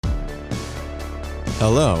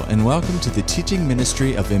Hello, and welcome to the teaching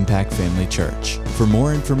ministry of Impact Family Church. For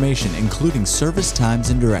more information, including service times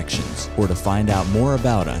and directions, or to find out more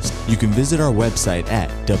about us, you can visit our website at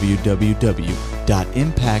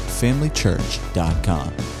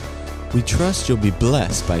www.impactfamilychurch.com. We trust you'll be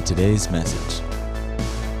blessed by today's message.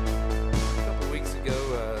 A couple weeks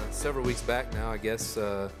ago, several weeks back now, I guess,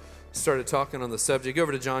 started talking on the subject. Go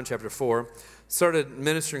over to John chapter 4. Started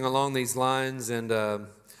ministering along these lines, and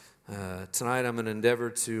tonight I'm going to endeavor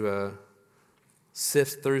to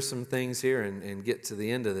sift through some things here and get to the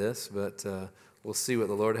end of this, but we'll see what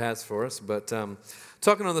the Lord has for us. But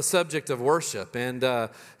talking on the subject of worship, and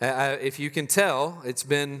if you can tell, it's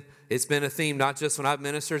been a theme, not just when I've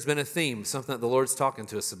ministered, it's been a theme, something that the Lord's talking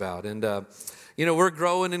to us about. And, we're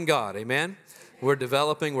growing in God, amen? We're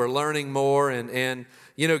developing, we're learning more, and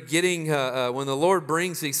getting, when the Lord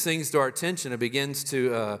brings these things to our attention and begins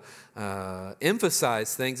to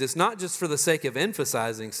emphasize things, it's not just for the sake of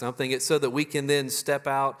emphasizing something, it's so that we can then step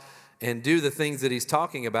out and do the things that He's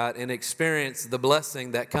talking about and experience the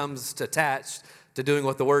blessing that comes attached to doing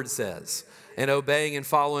what the Word says and obeying and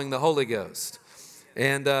following the Holy Ghost.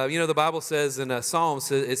 And, the Bible says in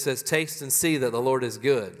Psalms, it says, taste and see that the Lord is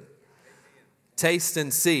good. Taste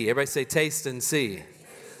and see. Everybody say taste and see.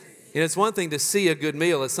 It's one thing to see a good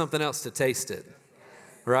meal. It's something else to taste it,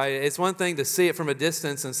 right? It's one thing to see it from a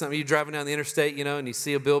distance, and you're driving down the interstate, and you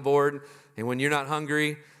see a billboard, and when you're not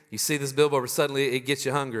hungry, you see this billboard, but suddenly it gets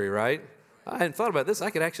you hungry, right? I hadn't thought about this. I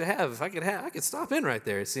could actually have, I could stop in right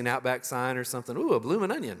there. See an Outback sign or something. Ooh, a blooming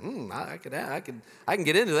onion. I can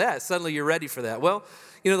get into that. Suddenly you're ready for that. Well,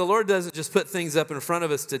 the Lord doesn't just put things up in front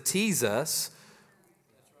of us to tease us.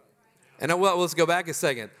 And let's go back a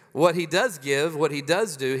second. What He does give, what He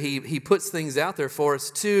does do, He puts things out there for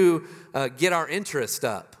us to get our interest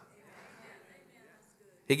up.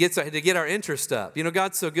 He gets to get our interest up.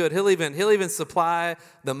 God's so good. He'll even supply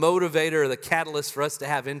the motivator or the catalyst for us to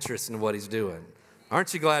have interest in what He's doing.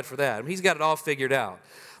 Aren't you glad for that? He's got it all figured out.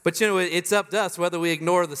 But it's up to us whether we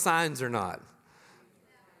ignore the signs or not.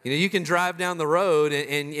 You can drive down the road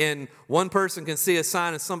and one person can see a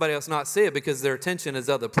sign and somebody else not see it because their attention is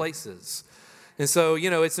other places. And so,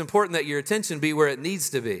 it's important that your attention be where it needs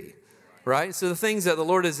to be, right? So the things that the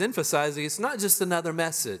Lord is emphasizing, it's not just another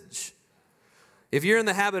message. If you're in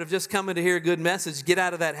the habit of just coming to hear a good message, get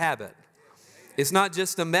out of that habit. It's not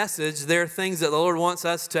just a message. There are things that the Lord wants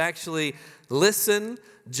us to actually listen,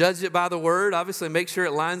 judge it by the Word. Obviously, make sure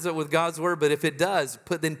it lines up with God's Word. But if it does,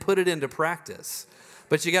 put it into practice.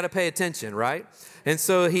 But you got to pay attention, right? And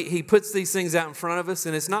so he puts these things out in front of us,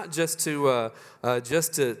 and it's not just to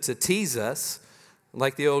tease us,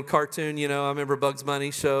 like the old cartoon. I remember Bugs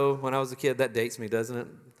Bunny show when I was a kid. That dates me, doesn't it?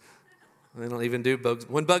 They don't even do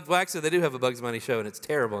actually they do have a Bugs Bunny show, and it's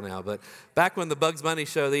terrible now. But back when the Bugs Bunny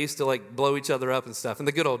show, they used to blow each other up and stuff. In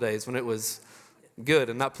the good old days when it was good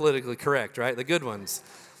and not politically correct, right? The good ones.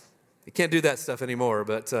 You can't do that stuff anymore,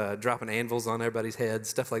 but dropping anvils on everybody's heads,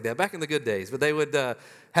 stuff like that. Back in the good days. But they would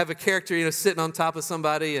have a character, sitting on top of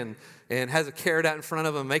somebody and has a carrot out in front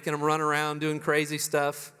of them, making them run around doing crazy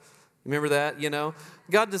stuff. Remember that,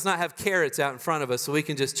 God does not have carrots out in front of us so we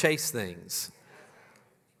can just chase things.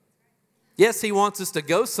 Yes, He wants us to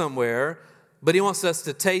go somewhere, but He wants us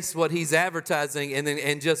to taste what He's advertising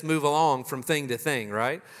and just move along from thing to thing,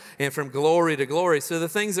 right? And from glory to glory. So the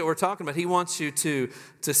things that we're talking about, He wants you to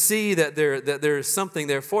see that there's something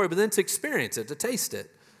there for you, but then to experience it, to taste it,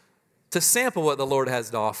 to sample what the Lord has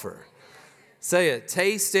to offer. Say it,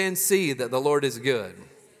 taste and see that the Lord is good.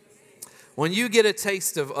 When you get a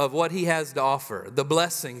taste of what He has to offer, the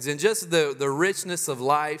blessings and just the richness of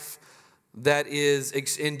life that is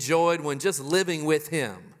enjoyed when just living with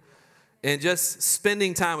Him, and just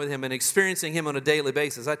spending time with Him and experiencing Him on a daily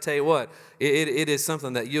basis, I tell you what, it is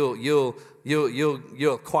something that you'll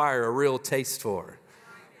acquire a real taste for,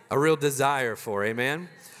 a real desire for, amen?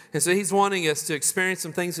 And so He's wanting us to experience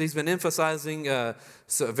some things. He's been emphasizing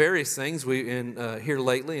various things here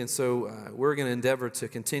lately, and so we're going to endeavor to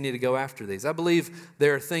continue to go after these. I believe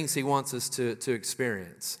there are things He wants us to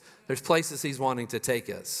experience. There's places He's wanting to take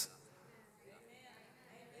us.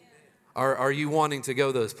 Are you wanting to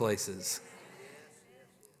go those places?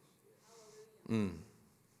 We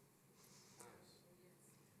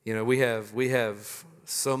have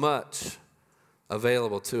so much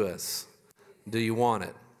available to us. Do you want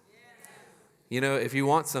it? If you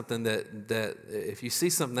want something that if you see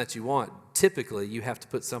something that you want, typically you have to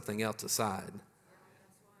put something else aside.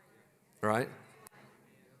 Right?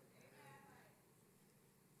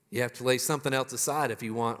 You have to lay something else aside if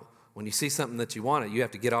you want. When you see something that you want, you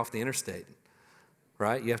have to get off the interstate,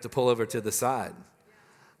 right? You have to pull over to the side.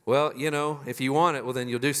 Well, if you want it, well, then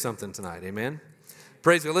you'll do something tonight, amen?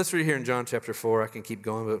 Praise God. Let's read here in John chapter 4. I can keep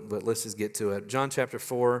going, but let's just get to it. John chapter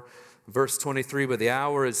 4, verse 23, but the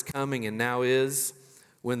hour is coming and now is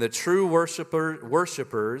when the true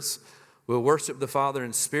worshipers will worship the Father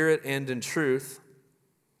in spirit and in truth,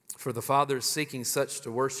 for the Father is seeking such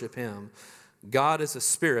to worship him. God is a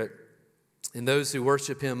spirit, and those who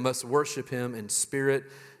worship him must worship him in spirit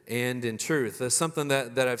and in truth. There's something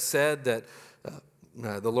that I've said that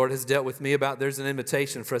the Lord has dealt with me about. There's an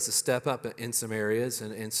invitation for us to step up in some areas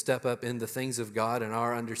and step up in the things of God and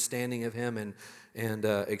our understanding of him and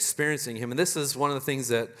experiencing him. And this is one of the things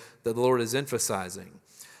that the Lord is emphasizing.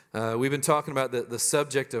 We've been talking about the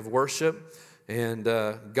subject of worship, and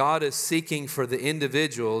God is seeking for the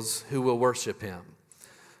individuals who will worship him.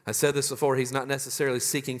 I said this before, he's not necessarily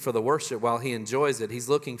seeking for the worship while he enjoys it. He's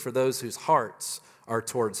looking for those whose hearts are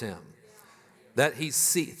towards him.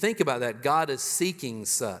 Think about that. God is seeking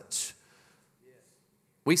such.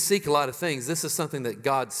 We seek a lot of things. This is something that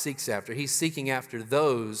God seeks after. He's seeking after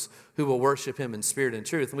those who will worship him in spirit and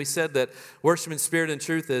truth. And we said that worship in spirit and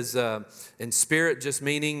truth is in spirit, just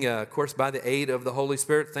meaning, of course, by the aid of the Holy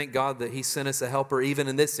Spirit. Thank God that he sent us a helper even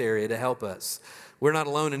in this area to help us. We're not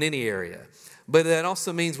alone in any area. But that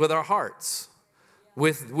also means with our hearts,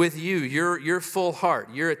 with you, your full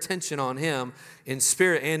heart, your attention on him in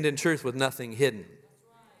spirit and in truth with nothing hidden.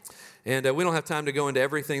 And we don't have time to go into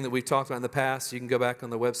everything that we've talked about in the past. You can go back on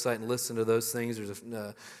the website and listen to those things. There's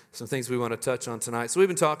some things we want to touch on tonight. So we've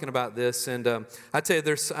been talking about this, and I tell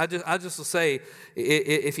you, I just will say,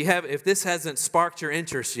 if this hasn't sparked your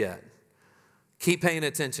interest yet, keep paying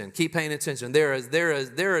attention. Keep paying attention. There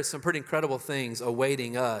is some pretty incredible things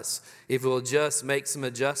awaiting us if we'll just make some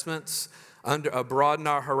adjustments, broaden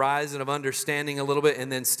our horizon of understanding a little bit,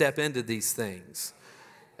 and then step into these things.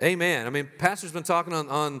 Amen. I mean, Pastor's been talking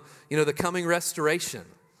on the coming restoration,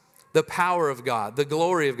 the power of God, the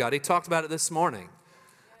glory of God. He talked about it this morning.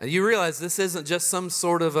 And you realize this isn't just some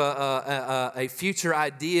sort of a future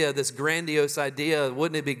idea, this grandiose idea,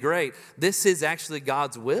 wouldn't it be great? This is actually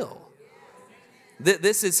God's will.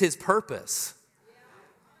 This is his purpose.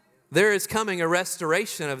 There is coming a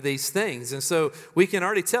restoration of these things. And so we can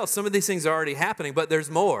already tell some of these things are already happening, but there's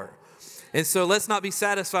more. And so let's not be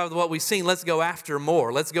satisfied with what we've seen. Let's go after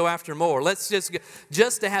more. Let's go after more. Let's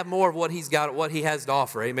just to have more of what he's got, what he has to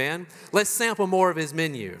offer. Amen. Let's sample more of his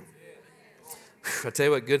menu. I tell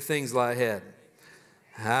you what, good things lie ahead.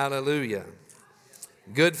 Hallelujah.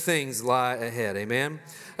 Good things lie ahead. Amen.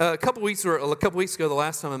 A couple weeks ago, the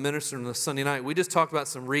last time I ministered on the Sunday night, we just talked about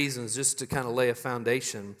some reasons just to kind of lay a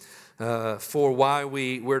foundation for why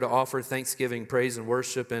we're to offer thanksgiving, praise, and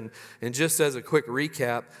worship. And just as a quick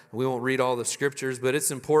recap, we won't read all the scriptures, but it's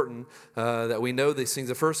important that we know these things.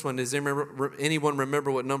 The first one is, anyone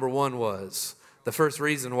remember what number one was? The first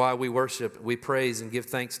reason why we worship, we praise, and give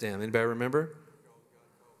thanks to him. Anybody remember?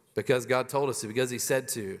 Because God told us to, because he said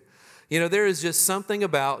to. There is just something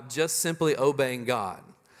about just simply obeying God.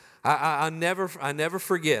 I never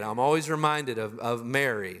forget. I'm always reminded of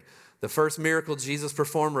Mary. The first miracle Jesus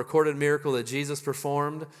performed, recorded miracle that Jesus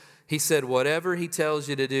performed. He said, whatever he tells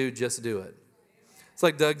you to do, just do it. It's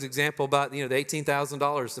like Doug's example about, the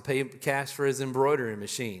 $18,000 to pay cash for his embroidery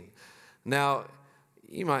machine. Now,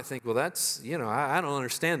 you might think, well, that's, I don't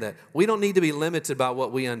understand that. We don't need to be limited by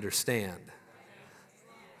what we understand.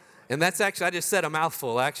 And that's actually, I just said a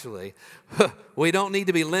mouthful, actually. We don't need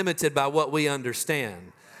to be limited by what we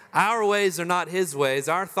understand. Our ways are not his ways.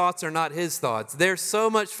 Our thoughts are not his thoughts. They're so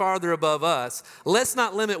much farther above us. Let's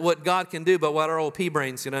not limit what God can do, but what our old pea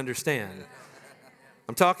brains can understand.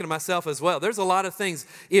 I'm talking to myself as well. There's a lot of things.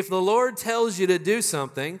 If the Lord tells you to do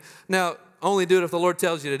something, now, only do it if the Lord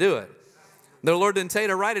tells you to do it. The Lord didn't tell you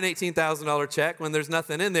to write an $18,000 check when there's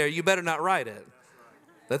nothing in there. You better not write it.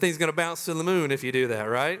 That thing's going to bounce to the moon if you do that,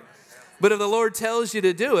 right? But if the Lord tells you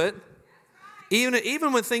to do it,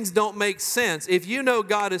 even when things don't make sense, if you know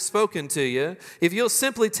God has spoken to you, if you'll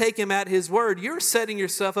simply take him at his word, you're setting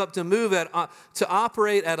yourself up to move to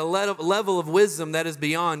operate at a level of wisdom that is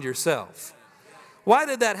beyond yourself. Why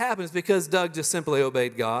did that happen? It's because Doug just simply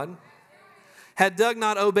obeyed God. Had Doug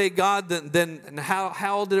not obeyed God, then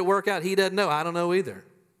how did it work out? He doesn't know. I don't know either.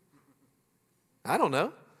 I don't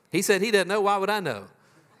know. He said he doesn't know. Why would I know?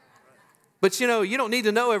 But you don't need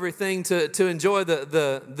to know everything to enjoy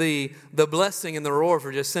the blessing and the reward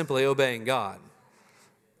for just simply obeying God.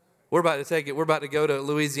 We're about to go to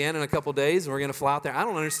Louisiana in a couple days, and we're going to fly out there. I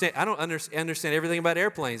don't understand everything about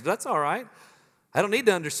airplanes, but that's all right. I don't need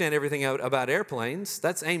to understand everything about airplanes.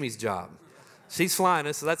 That's Amy's job. She's flying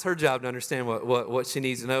us, so that's her job to understand what she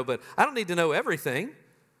needs to know. But I don't need to know everything.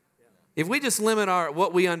 If we just limit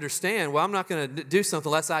what we understand, well, I'm not going to do something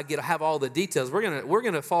unless I have all the details. We're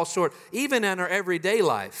going to fall short. Even in our everyday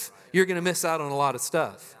life, you're going to miss out on a lot of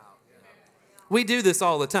stuff. We do this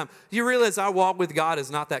all the time. Do you realize our walk with God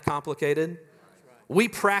is not that complicated? We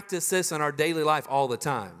practice this in our daily life all the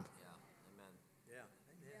time.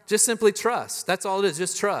 Just simply trust. That's all it is,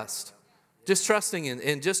 just trust. Just trusting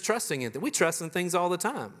in just trusting in. We trust in things all the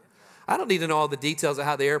time. I don't need to know all the details of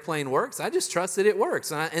how the airplane works. I just trust that it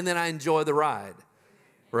works, and then I enjoy the ride,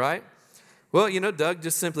 right? Well, Doug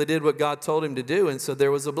just simply did what God told him to do, and so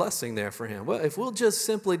there was a blessing there for him. Well, if we'll just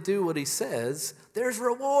simply do what he says, there's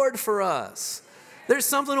reward for us. There's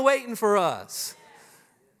something waiting for us.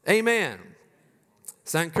 Amen.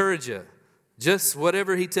 So I encourage you, just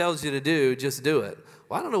whatever he tells you to do, just do it.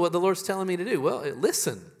 Well, I don't know what the Lord's telling me to do. Well,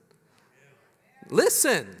 listen.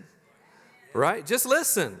 Listen, right? Just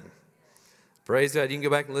listen. Praise God. You can go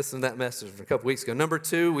back and listen to that message from a couple weeks ago. Number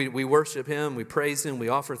 2, we worship him, we praise him, we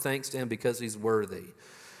offer thanks to him because he's worthy.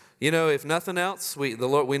 If nothing else, we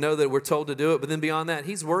know that we're told to do it, but then beyond that,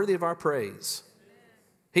 he's worthy of our praise.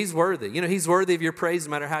 He's worthy. He's worthy of your praise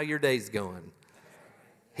no matter how your day's going.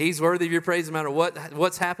 He's worthy of your praise no matter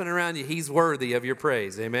what's happening around you. He's worthy of your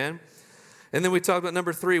praise. Amen? And then we talked about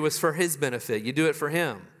number 3 was for his benefit. You do it for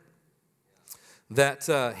him.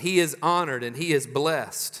 That he is honored and he is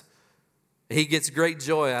blessed. He gets great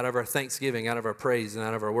joy out of our thanksgiving, out of our praise, and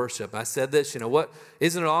out of our worship. I said this, what?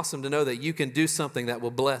 Isn't it awesome to know that you can do something that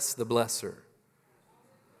will bless the blesser?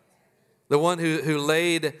 The one who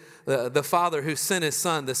laid, the Father who sent his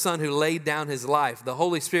Son, the Son who laid down his life, the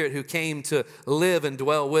Holy Spirit who came to live and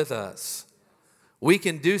dwell with us. We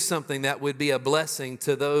can do something that would be a blessing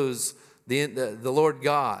to those, the Lord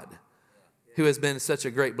God, who has been such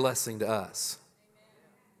a great blessing to us.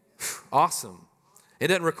 Awesome. It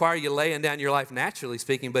doesn't require you laying down your life naturally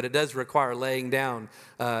speaking, but it does require laying down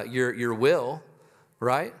your will,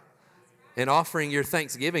 right? And offering your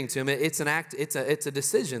thanksgiving to him. It's an act, it's a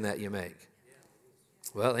decision that you make.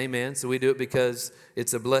 Well, amen. So we do it because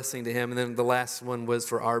it's a blessing to him. And then the last one was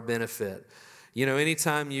for our benefit.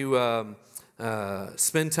 Anytime you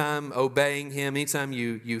spend time obeying him, anytime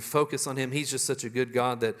you focus on him, he's just such a good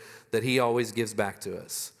God that he always gives back to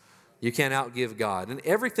us. You can't outgive God. And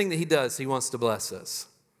everything that he does, he wants to bless us.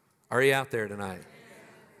 Are you out there tonight?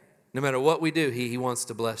 No matter what we do, he wants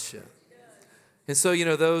to bless you. And so,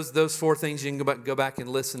 those 4 things, you can go back and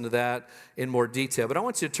listen to that in more detail. But I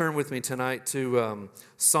want you to turn with me tonight to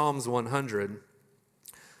Psalms 100.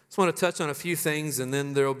 Just want to touch on a few things, and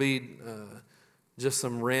then there'll be just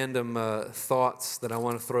some random thoughts that I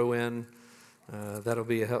want to throw in. That'll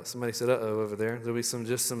be a help. Somebody said, uh-oh, over there. There'll be some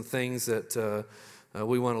things that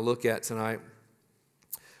we want to look at tonight.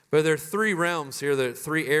 But there are 3 realms here. There are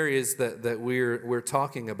 3 areas that we're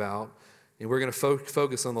talking about. And we're going to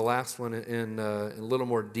focus on the last one in a little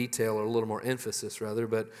more detail, or a little more emphasis, rather.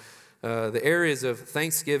 But the areas of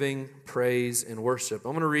thanksgiving, praise, and worship.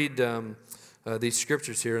 I'm going to read these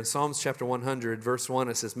scriptures here. In Psalms chapter 100, verse 1,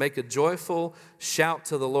 it says, "Make a joyful shout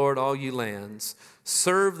to the Lord, all you lands.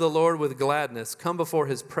 Serve the Lord with gladness. Come before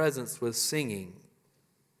his presence with singing.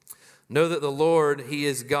 Know that the Lord, he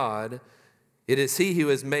is God. It is he who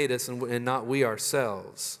has made us and not we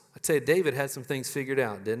ourselves." I tell you, David had some things figured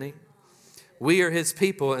out, didn't he? We are his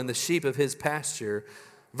people and the sheep of his pasture.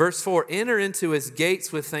 Verse 4, "Enter into his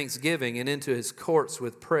gates with thanksgiving and into his courts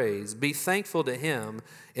with praise. Be thankful to him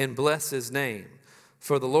and bless his name.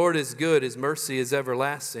 For the Lord is good, his mercy is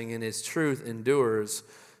everlasting, and his truth endures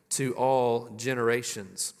to all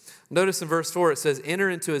generations." Notice in verse 4 it says,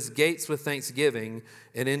 "Enter into his gates with thanksgiving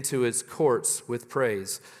and into his courts with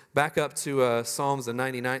praise." Back up to Psalms, the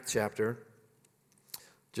 99th chapter.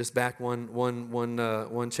 Just back one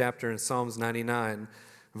chapter in Psalms 99.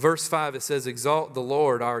 Verse 5, it says, "Exalt the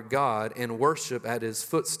Lord our God and worship at his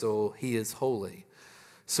footstool. He is holy."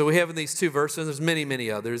 So we have in these 2 verses, there's many, many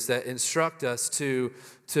others that instruct us to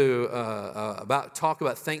talk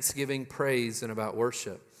about thanksgiving, praise, and about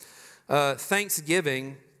worship.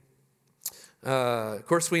 Thanksgiving, of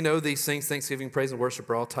course, we know these things. Thanksgiving, praise, and worship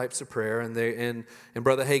are all types of prayer. And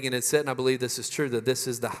Brother Hagin had said, and I believe this is true, that this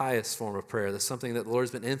is the highest form of prayer. That's something that the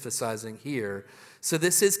Lord's been emphasizing here. So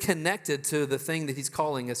this is connected to the thing that he's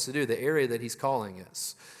calling us to do, the area that he's calling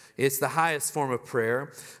us. It's the highest form of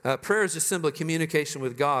prayer. Prayer is just simply communication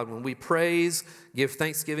with God. When we praise, give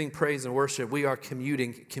thanksgiving, praise, and worship, we are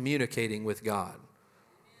communicating with God.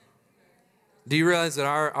 Do you realize that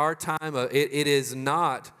our time, it is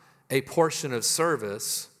not a portion of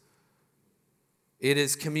service, it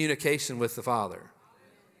is communication with the Father.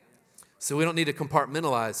 So we don't need to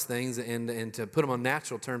compartmentalize things and to put them on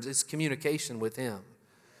natural terms. It's communication with him.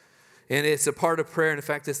 And it's a part of prayer. And in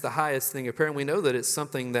fact, it's the highest thing of prayer. And we know that it's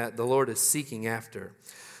something that the Lord is seeking after.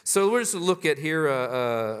 So we're just going to look at here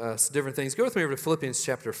some different things. Go with me over to Philippians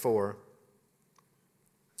chapter 4.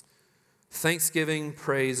 Thanksgiving,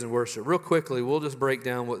 praise, and worship. Real quickly, we'll just break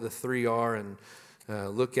down what the three are and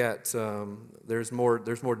look at, there's more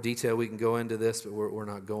detail we can go into this, but we're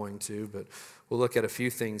not going to. But we'll look at a few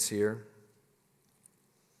things here.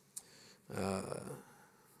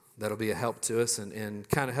 That'll be a help to us and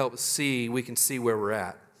kind of help we can see where we're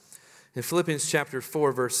at. In Philippians chapter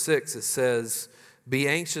 4, verse 6, it says, "Be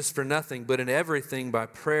anxious for nothing, but in everything by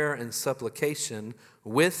prayer and supplication,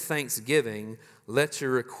 with thanksgiving, let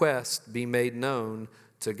your request be made known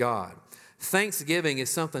to God." Thanksgiving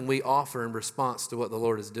is something we offer in response to what the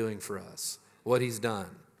Lord is doing for us, what He's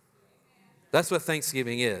done. That's what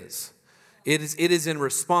thanksgiving is. It is in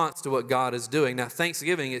response to what God is doing. Now,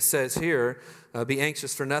 thanksgiving, it says here, be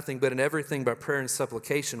anxious for nothing, but in everything by prayer and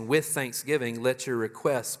supplication, with thanksgiving, let your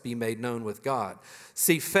requests be made known with God.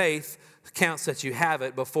 See, faith counts that you have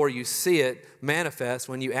it before you see it manifest.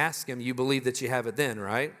 When you ask Him, you believe that you have it then,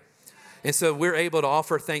 right? And so we're able to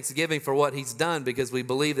offer thanksgiving for what He's done because we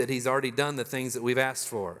believe that He's already done the things that we've asked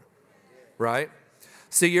for, right?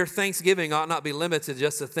 So your thanksgiving ought not be limited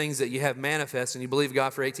just to things that you have manifest and you believe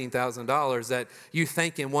God for $18,000, that you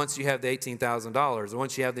thank Him once you have the $18,000 or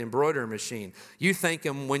once you have the embroidery machine. You thank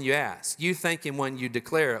Him when you ask. You thank Him when you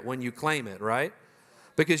declare it, when you claim it, right?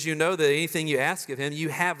 Because you know that anything you ask of Him, you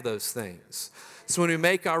have those things. So when we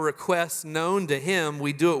make our requests known to Him,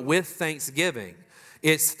 we do it with thanksgiving.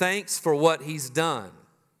 It's thanks for what He's done.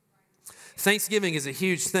 Thanksgiving is a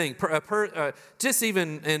huge thing. Just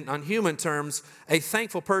even on human terms, a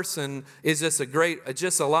thankful person is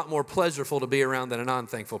just a lot more pleasurable to be around than a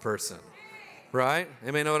non-thankful person. Right?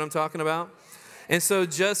 Anybody know what I'm talking about? And so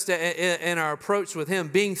just in our approach with Him,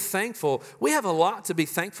 being thankful, we have a lot to be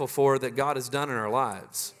thankful for that God has done in our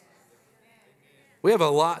lives. We have a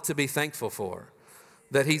lot to be thankful for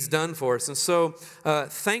that He's done for us. And so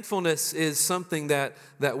thankfulness is something that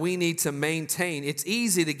we need to maintain. It's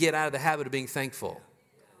easy to get out of the habit of being thankful.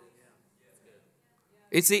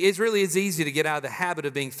 It really is easy to get out of the habit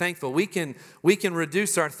of being thankful. We can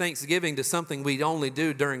reduce our thanksgiving to something we only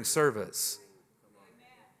do during service.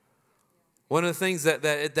 One of the things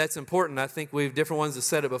that's important, I think different ones have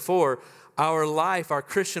said it before, our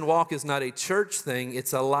Christian walk is not a church thing,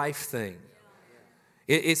 it's a life thing.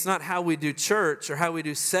 It's not how we do church or how we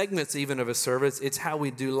do segments even of a service. It's how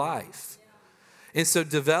we do life. And so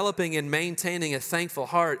developing and maintaining a thankful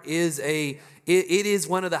heart is it is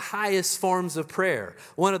one of the highest forms of prayer.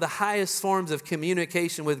 One of the highest forms of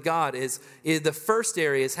communication with God is the first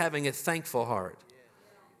area is having a thankful heart.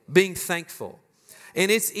 Being thankful.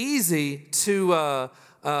 And it's easy to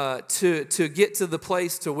get to the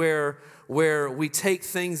place to where we take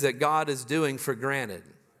things that God is doing for granted.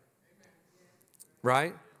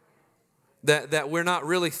 Right? That we're not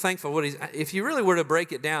really thankful. If you really were to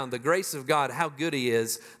break it down, the grace of God, how good He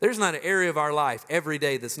is, there's not an area of our life every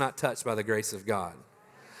day that's not touched by the grace of God.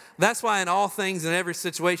 That's why in all things, in every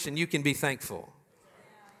situation, you can be thankful.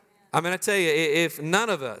 I mean, I tell you, if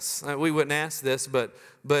none of us, we wouldn't ask this, but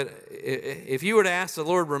if you were to ask the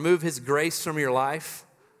Lord, remove His grace from your life,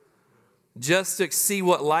 just to see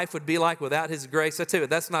what life would be like without His grace, I tell you,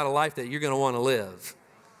 that's not a life that you're going to want to live.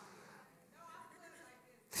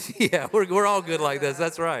 Yeah, we're all good like this.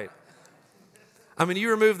 That's right. I mean, you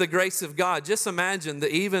remove the grace of God. Just imagine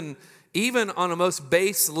that even on a most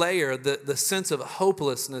base layer, the sense of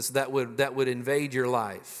hopelessness that would invade your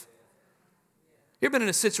life. You ever been in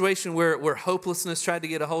a situation where hopelessness tried to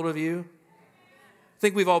get a hold of you? I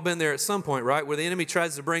think we've all been there at some point, right? Where the enemy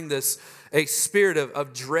tries to bring a spirit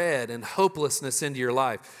of dread and hopelessness into your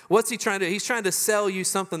life. What's he trying to do? He's trying to sell you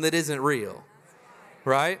something that isn't real,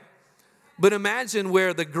 right? But imagine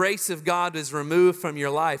where the grace of God is removed from your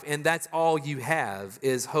life and that's all you have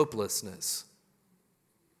is hopelessness.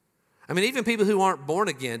 I mean, even people who aren't born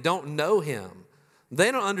again don't know Him.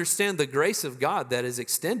 They don't understand the grace of God that is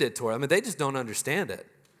extended toward them. I mean, they just don't understand it.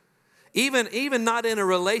 Even not in a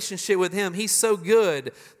relationship with Him, He's so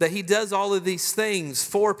good that He does all of these things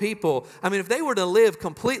for people. I mean, if they were to live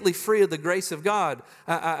completely free of the grace of God,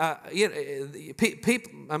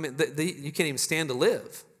 people, I mean, you can't even stand to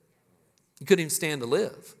live. You couldn't even stand to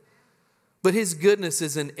live. But His goodness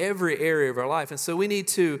is in every area of our life. And so we need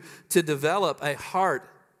to develop a heart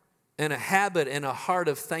and a habit and a heart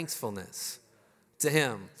of thankfulness to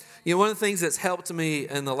Him. You know, one of the things that's helped me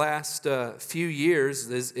in the last few years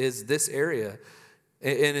is this area.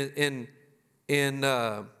 In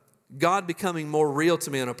God becoming more real to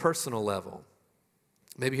me on a personal level.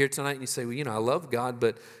 Maybe here tonight and you say, well, I love God,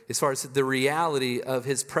 but as far as the reality of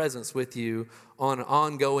his presence with you on an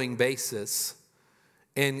ongoing basis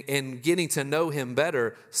and getting to know him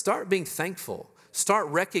better, start being thankful. Start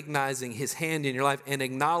recognizing his hand in your life and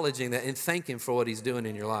acknowledging that and thank him for what he's doing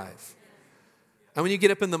in your life. And when you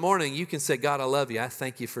get up in the morning, you can say, God, I love you. I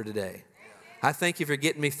thank you for today. I thank you for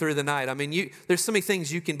getting me through the night. I mean, there's so many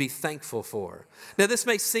things you can be thankful for. Now, this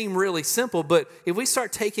may seem really simple, but if we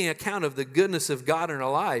start taking account of the goodness of God in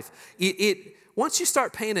our life, once you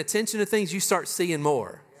start paying attention to things, you start seeing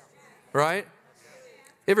more, right?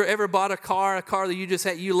 Ever bought a car that you just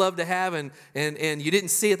had, you love to have, and you didn't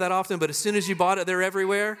see it that often, but as soon as you bought it, they're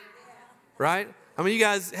everywhere, right? I mean, you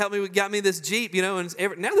guys helped me, got me this Jeep,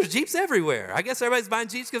 and now there's Jeeps everywhere. I guess everybody's buying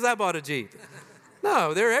Jeeps because I bought a Jeep.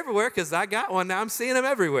 No, they're everywhere because I got one. Now I'm seeing them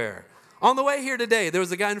everywhere. On the way here today, there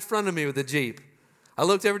was a guy in front of me with a Jeep. I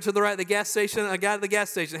looked over to the right at the gas station. A guy at the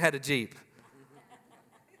gas station had a Jeep.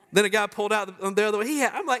 Then a guy pulled out the other way.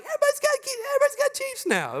 I'm like, everybody's got Jeeps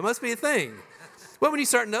now. It must be a thing. Well, when you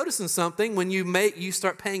start noticing something, when you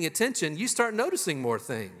start paying attention, you start noticing more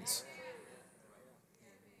things.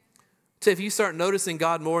 So if you start noticing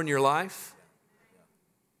God more in your life,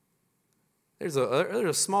 there's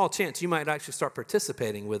a small chance you might actually start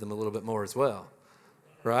participating with him a little bit more as well,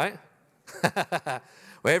 right? Well,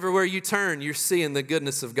 everywhere you turn, you're seeing the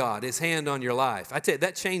goodness of God, his hand on your life. I tell you,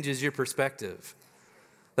 that changes your perspective.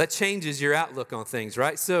 That changes your outlook on things,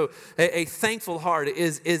 right? So a thankful heart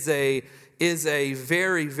is a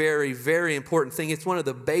very, very, very important thing. It's one of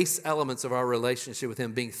the base elements of our relationship with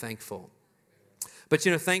him, being thankful. But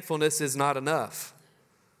thankfulness is not enough.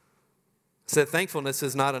 I said thankfulness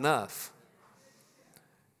is not enough.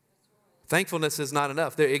 Thankfulness is not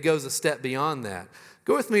enough. It goes a step beyond that.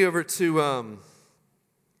 Go with me over to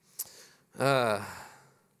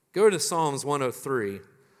Psalms 103,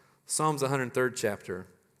 Psalms 103rd chapter.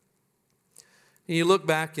 And you look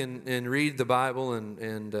back and read the Bible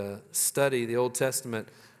and study the Old Testament.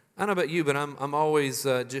 I don't know about you, but I'm always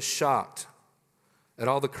just shocked at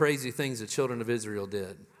all the crazy things the children of Israel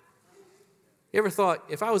did. You ever thought,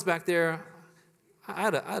 if I was back there,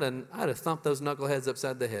 I'd have thumped those knuckleheads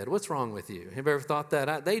upside the head. What's wrong with you? Have you ever thought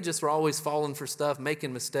that? They just were always falling for stuff,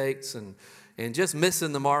 making mistakes, and just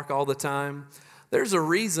missing the mark all the time. There's a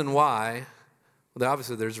reason why. Well,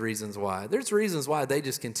 obviously, there's reasons why. There's reasons why they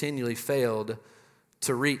just continually failed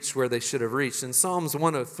to reach where they should have reached. In Psalms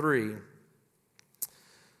 103,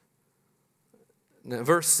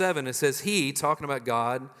 verse 7, it says, He, talking about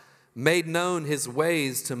God, made known his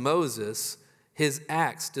ways to Moses, his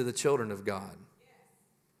acts to the children of God.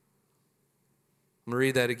 I'm going to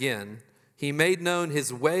read that again. He made known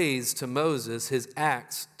his ways to Moses, his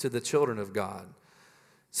acts to the children of God.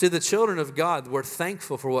 See, the children of God were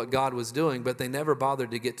thankful for what God was doing, but they never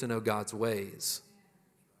bothered to get to know God's ways.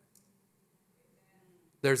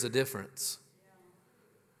 There's a difference.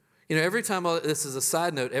 Every time, this is a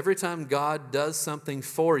side note, every time God does something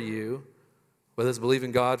for you, whether it's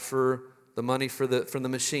believing God for the money for the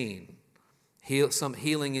machine, some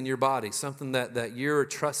healing in your body, something that you're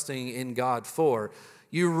trusting in God for,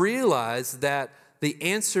 you realize that the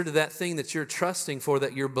answer to that thing that you're trusting for,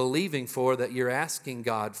 that you're believing for, that you're asking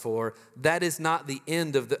God for, that is not the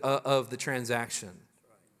end of the transaction.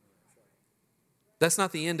 That's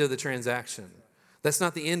not the end of the transaction. That's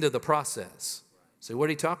not the end of the process. So what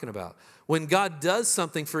are you talking about? When God does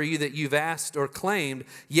something for you that you've asked or claimed,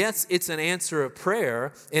 yes, it's an answer of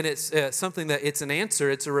prayer, and it's something that it's an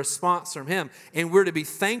answer, it's a response from him, and we're to be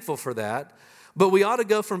thankful for that. But we ought to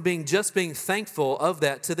go from being thankful of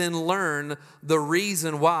that to then learn the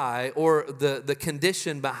reason why, or the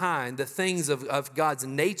condition behind the things of God's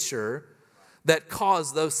nature that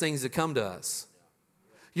cause those things to come to us.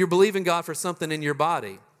 You're believing God for something in your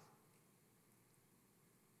body.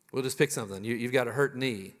 We'll just pick something. You've got a hurt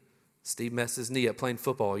knee. Steve messed his knee up playing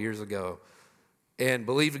football years ago and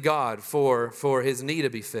believed God for his knee to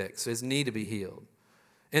be fixed, his knee to be healed.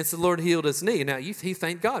 And so the Lord healed his knee. Now, he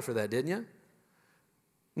thanked God for that, didn't you?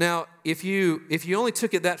 Now, if you only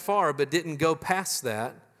took it that far but didn't go past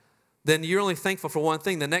that, then you're only thankful for one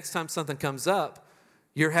thing. The next time something comes up,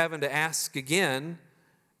 you're having to ask again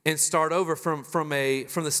and start over from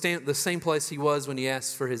the same place he was when he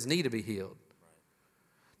asked for his knee to be healed.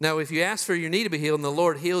 Now, if you ask for your knee to be healed and the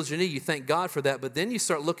Lord heals your knee, you thank God for that, but then you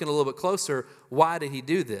start looking a little bit closer. Why did he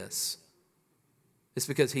do this? It's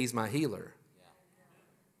because he's my healer.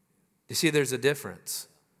 You see, there's a difference.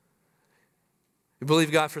 You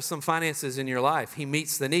believe God for some finances in your life. He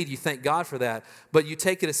meets the need. You thank God for that. But you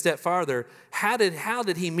take it a step farther. How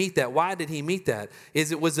did he meet that? Why did he meet that?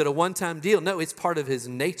 Was it a one-time deal? No, it's part of his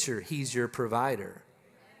nature. He's your provider.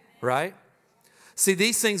 Right? See,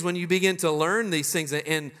 these things, when you begin to learn these things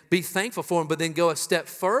and be thankful for them, but then go a step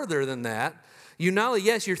further than that, you not only,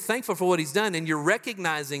 yes, you're thankful for what he's done and you're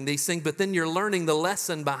recognizing these things, but then you're learning the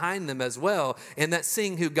lesson behind them as well, and that's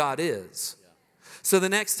seeing who God is. So the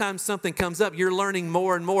next time something comes up, you're learning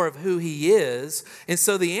more and more of who he is. And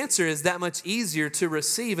so the answer is that much easier to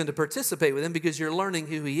receive and to participate with him because you're learning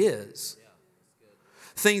who he is.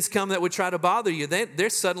 Things come that would try to bother you,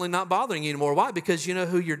 they're suddenly not bothering you anymore. Why? Because you know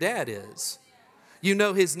who your dad is. You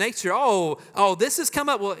know his nature. Oh, this has come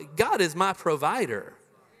up. Well, God is my provider.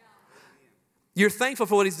 You're thankful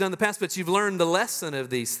for what he's done in the past, but you've learned the lesson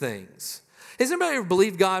of these things. Has anybody ever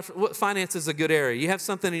believed God? Finance is a good area. You have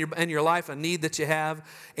something in your life, a need that you have,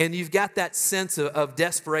 and you've got that sense of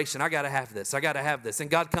desperation. I got to have this. I got to have this. And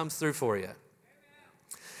God comes through for you.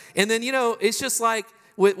 And then, it's just like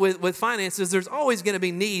with finances, there's always going to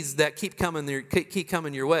be needs that keep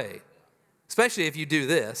coming your way. Especially if you do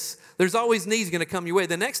this. There's always needs going to come your way.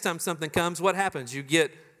 The next time something comes, what happens? You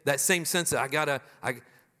get that same sense of,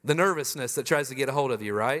 the nervousness that tries to get a hold of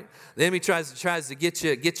you, right? The enemy tries to get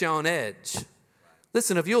you on edge.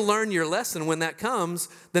 Listen, if you'll learn your lesson when that comes,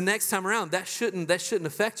 the next time around, that shouldn't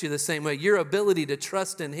affect you the same way. Your ability to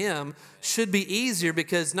trust in him should be easier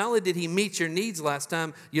because not only did he meet your needs last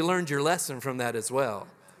time, you learned your lesson from that as well.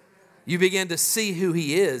 You began to see who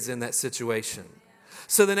he is in that situation.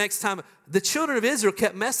 So the next time, the children of Israel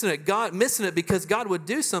kept missing it because God would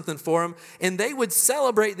do something for them, and they would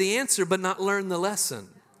celebrate the answer but not learn the lesson.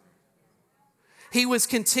 He was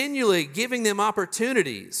continually giving them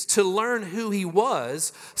opportunities to learn who he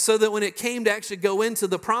was so that when it came to actually go into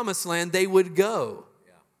the promised land, they would go.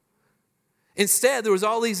 Instead, there was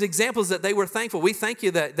all these examples that they were thankful. We thank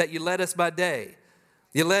you that you led us by day.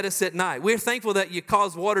 You led us at night. We're thankful that you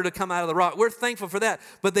caused water to come out of the rock. We're thankful for that.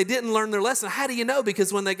 But they didn't learn their lesson. How do you know?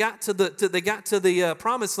 Because when they got to the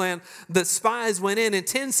promised land, the spies went in and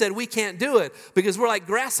 10 said, we can't do it because we're like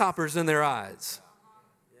grasshoppers in their eyes.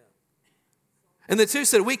 And the 2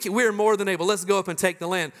 said, we're more than able. Let's go up and take the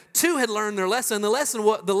land. 2 had learned their lesson. The lesson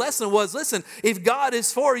was, listen, if God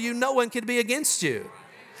is for you, no one can be against you.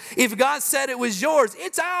 If God said it was yours,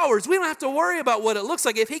 it's ours. We don't have to worry about what it looks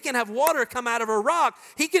like. If he can have water come out of a rock,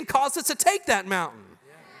 he can cause us to take that mountain.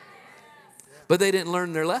 But they didn't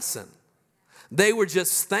learn their lesson. They were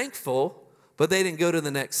just thankful, but they didn't go to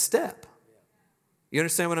the next step. You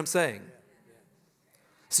understand what I'm saying?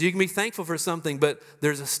 So you can be thankful for something, but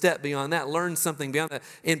there's a step beyond that. Learn something beyond that.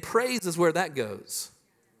 And praise is where that goes.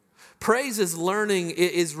 Praise is learning,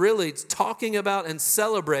 is really talking about and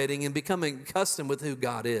celebrating and becoming accustomed with who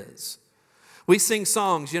God is. We sing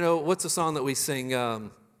songs. What's the song that we sing?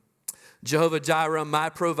 Jehovah Jireh, my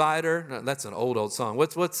provider. No, that's an old song.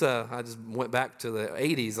 What's I just went back to the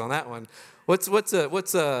 80s on that one. What's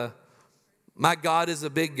my God is a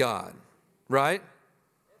big God, right?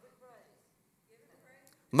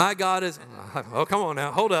 My God is, oh, come on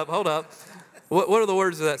now. Hold up. What are the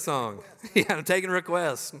words of that song? Yeah, I'm taking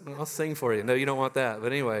requests. I'll sing for you. No, you don't want that.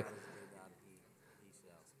 But anyway.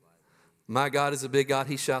 My God is a big God.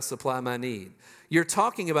 He shall supply my need. You're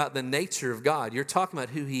talking about the nature of God. You're talking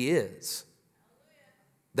about who he is.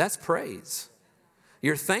 That's praise.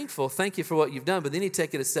 You're thankful. Thank you for what you've done. But then you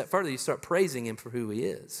take it a step further. You start praising him for who he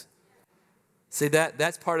is. See,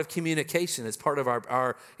 that's part of communication. It's part of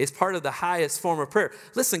it's part of the highest form of prayer.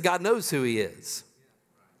 Listen, God knows who he is.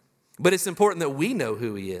 But it's important that we know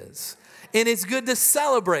who he is. And it's good to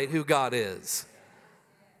celebrate who God is.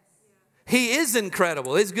 He is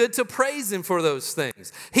incredible. It's good to praise him for those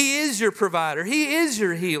things. He is your provider. He is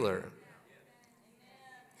your healer.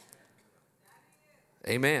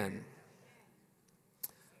 Amen.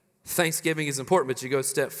 Thanksgiving is important, but you go a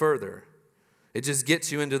step further. It just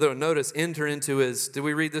gets you into notice, enter into his, did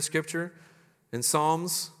we read the scripture in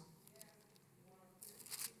Psalms?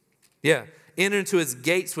 Yeah. Enter into his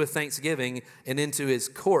gates with thanksgiving and into his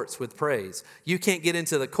courts with praise. You can't get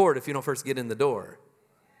into the court if you don't first get in the door,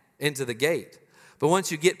 into the gate. But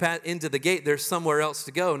once you get into the gate, there's somewhere else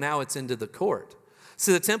to go. Now it's into the court.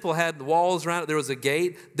 So the temple had walls around it. There was a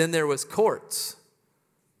gate. Then there was courts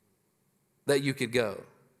that you could go.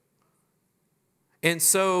 And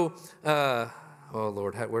so, oh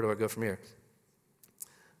Lord, where do I go from here?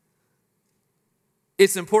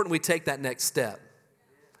 It's important we take that next step.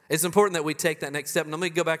 It's important that we take that next step. And let me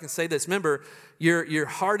go back and say this. Remember, your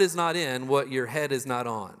heart is not in what your head is not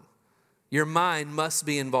on. Your mind must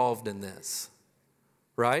be involved in this,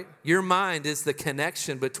 right? Your mind is the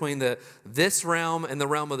connection between this realm and the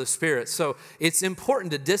realm of the spirit. So it's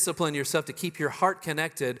important to discipline yourself to keep your heart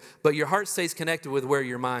connected, but your heart stays connected with where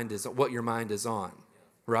your mind is, what your mind is on,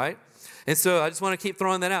 right? And so I just want to keep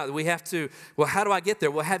throwing that out. We have to, well, how do I get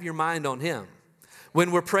there? Well, have your mind on him.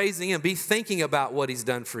 When we're praising Him, be thinking about what He's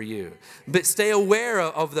done for you. But stay aware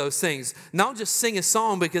of those things. Not just sing a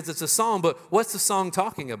song because it's a song, but what's the song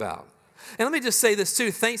talking about? And let me just say this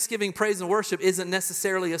too. Thanksgiving, praise, and worship isn't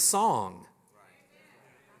necessarily a song.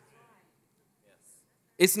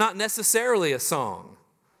 It's not necessarily a song.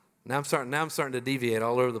 Now I'm starting to deviate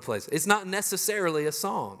all over the place. It's not necessarily a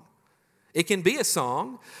song. It can be a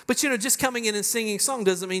song, but just coming in and singing a song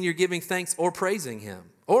doesn't mean you're giving thanks or praising Him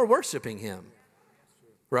or worshiping Him.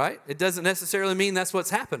 Right? It doesn't necessarily mean that's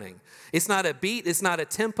what's happening. It's not a beat. It's not a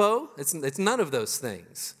tempo. It's none of those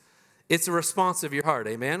things. It's a response of your heart.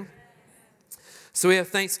 Amen? So we have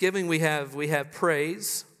thanksgiving. We have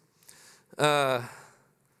praise.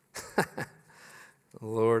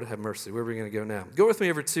 Lord have mercy. Where are we going to go now? Go with me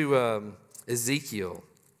over to Ezekiel.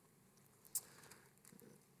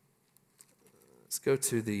 Let's go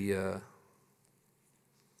to the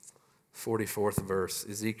 44th verse,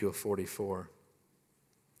 Ezekiel 44.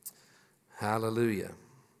 Hallelujah.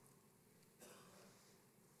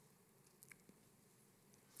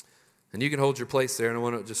 And you can hold your place there, and I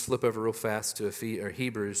want to just flip over real fast to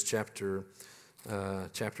Hebrews chapter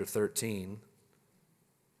 13.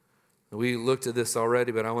 We looked at this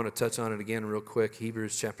already, but I want to touch on it again real quick.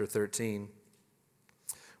 Hebrews chapter 13.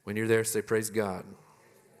 When you're there, say, praise God.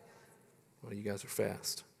 Well, you guys are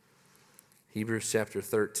fast. Hebrews chapter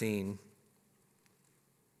 13.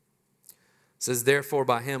 It says, therefore,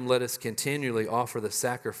 by Him let us continually offer the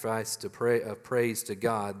sacrifice of praise to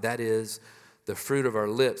God. That is the fruit of our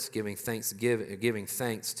lips, giving thanks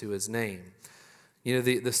to His name.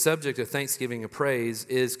 The subject of thanksgiving and praise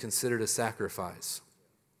is considered a sacrifice.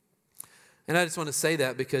 And I just want to say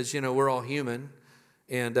that because, we're all human,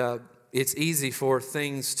 and it's easy for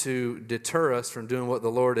things to deter us from doing what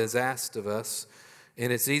the Lord has asked of us,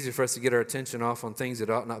 and it's easy for us to get our attention off on things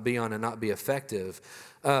that ought not be on and not be effective.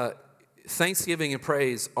 Thanksgiving and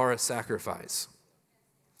praise are a sacrifice.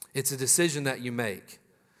 It's a decision that you make.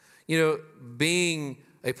 Being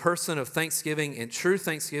a person of thanksgiving and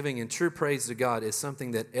true praise to God is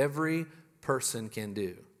something that every person can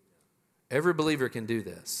do. Every believer can do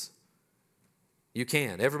this. You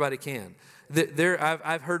can. Everybody can.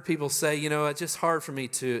 I've heard people say, it's just hard for me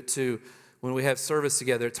to when we have service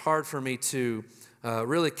together, it's hard for me to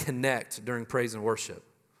really connect during praise and worship.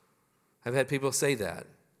 I've had people say that.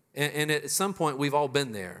 And at some point, we've all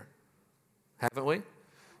been there, haven't we?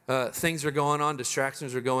 Things are going on,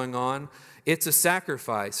 distractions are going on. It's a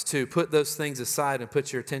sacrifice to put those things aside and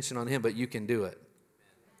put your attention on Him, but you can do it.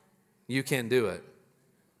 You can do it.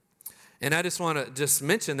 And I just want to just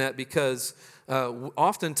mention that because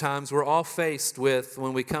oftentimes we're all faced with,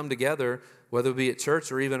 when we come together, whether it be at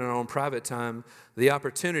church or even in our own private time, the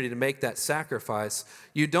opportunity to make that sacrifice.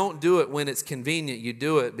 You don't do it when it's convenient. You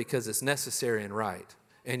do it because it's necessary and right,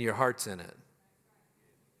 and your heart's in it.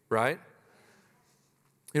 Right?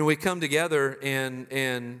 We come together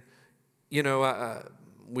and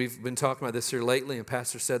we've been talking about this here lately, and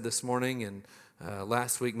Pastor said this morning and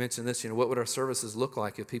last week mentioned this, what would our services look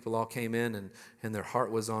like if people all came in and their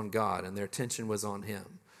heart was on God and their attention was on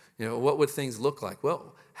Him? What would things look like?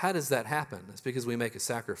 Well, how does that happen? It's because we make a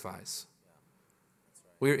sacrifice.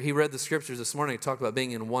 He read the scriptures this morning. He talked about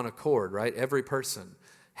being in one accord, right? Every person.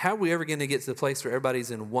 How are we ever going to get to the place where everybody's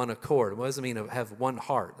in one accord? What does it mean to have one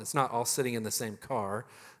heart? It's not all sitting in the same car,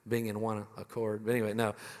 being in one accord. But anyway,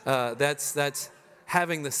 no. That's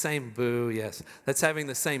having the same yes. That's having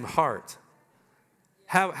the same heart.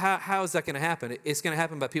 How is that going to happen? It's going to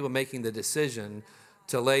happen by people making the decision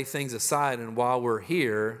to lay things aside, and while we're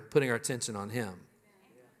here, putting our attention on Him.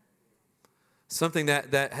 Something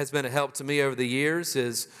that has been a help to me over the years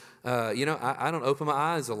is, I don't open my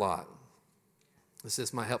eyes a lot.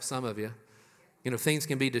 This might help some of you. Things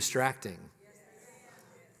can be distracting.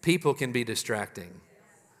 People can be distracting.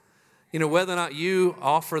 Whether or not you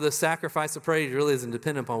offer the sacrifice of praise really isn't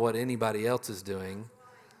dependent upon what anybody else is doing.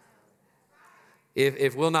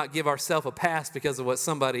 If we'll not give ourselves a pass because of what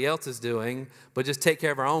somebody else is doing, but just take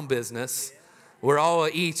care of our own business, we're all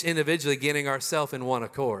each individually getting ourselves in one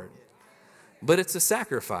accord. But it's a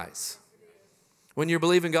sacrifice. When you're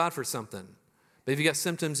believing God for something, but if you got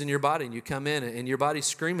symptoms in your body and you come in and your body's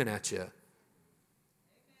screaming at you,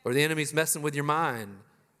 or the enemy's messing with your mind,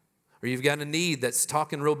 or you've got a need that's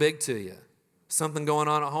talking real big to you, something going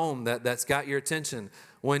on at home that's got your attention,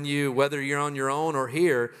 whether you're on your own or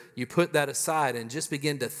here, you put that aside and just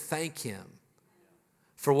begin to thank Him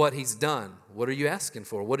for what He's done. What are you asking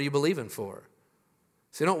for? What are you believing for?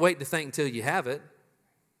 So don't wait to thank until you have it.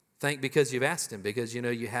 Thank because you've asked Him, because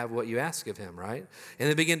you have what you ask of Him, right? And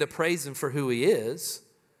then begin to praise Him for who He is,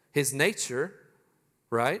 His nature,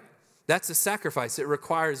 right? That's a sacrifice. It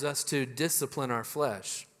requires us to discipline our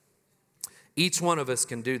flesh. Each one of us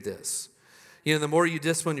can do this. You know, the more you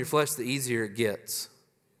discipline your flesh, the easier it gets.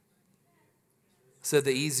 I said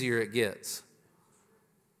the easier it gets.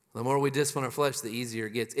 The more we discipline our flesh, the easier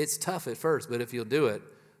it gets. It's tough at first, but if you'll do it, I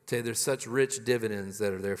tell you, there's such rich dividends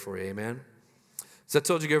that are there for you. Amen? So I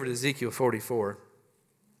told you to go over to Ezekiel 44.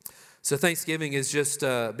 So Thanksgiving is just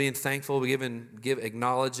being thankful,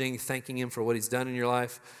 acknowledging, thanking Him for what He's done in your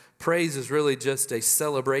life. Praise is really just a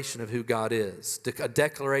celebration of who God is, a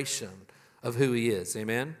declaration of who He is.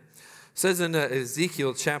 Amen? It says in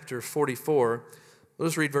Ezekiel chapter 44, we'll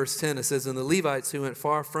just read verse 10. It says, "And the Levites who went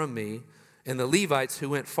far from me,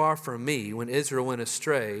 when Israel went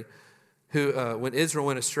astray, who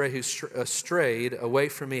strayed away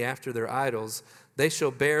from me after their idols, they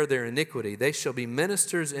shall bear their iniquity. They shall be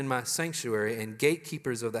ministers in my sanctuary and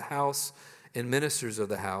gatekeepers of the house and ministers of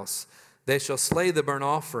the house. They shall slay the burnt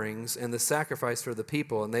offerings and the sacrifice for the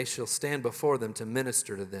people, and they shall stand before them to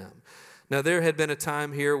minister to them." Now, there had been a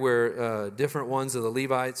time here where different ones of the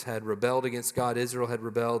Levites had rebelled against God. Israel had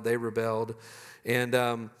rebelled. They rebelled.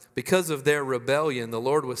 And because of their rebellion, the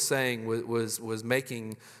Lord was saying, was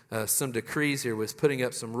making some decrees here, was putting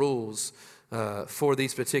up some rules for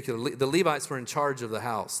these particular. The Levites were in charge of the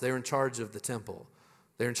house. They were in charge of the temple.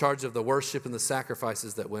 They were in charge of the worship and the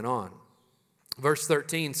sacrifices that went on. Verse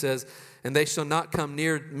 13 says, "And they shall not come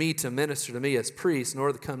near me to minister to me as priests,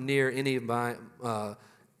 nor come near any of my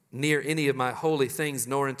holy things,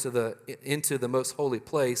 nor into the most holy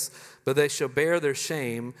place, but they shall bear their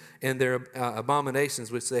shame and their abominations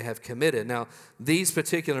which they have committed." Now, these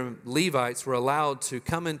particular Levites were allowed to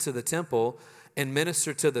come into the temple and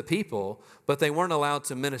minister to the people, but they weren't allowed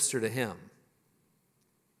to minister to Him.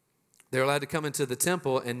 They were allowed to come into the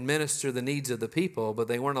temple and minister the needs of the people, but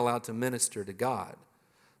they weren't allowed to minister to God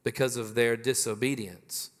because of their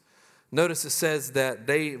disobedience. Notice it says that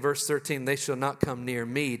verse 13, "They shall not come near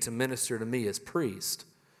me to minister to me as priest."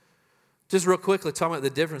 Just real quickly, talking about the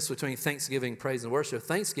difference between thanksgiving, praise, and worship.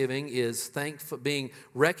 Thanksgiving is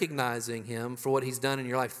recognizing Him for what He's done in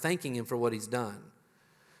your life, thanking Him for what He's done.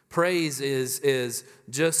 Praise is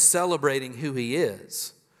just celebrating who He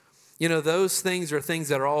is. You know, those things are things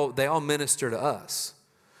that they all minister to us,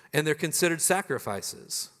 and they're considered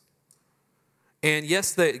sacrifices. And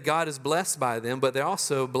yes, God is blessed by them, but they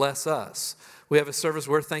also bless us. We have a service,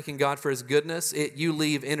 we're thanking God for His goodness. You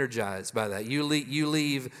leave energized by that. You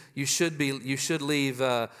should leave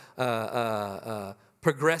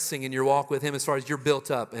progressing in your walk with Him as far as you're built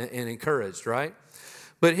up and encouraged, right?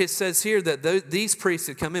 But it says here that these priests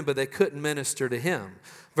had come in, but they couldn't minister to Him.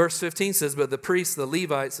 Verse 15 says, "But the priests, the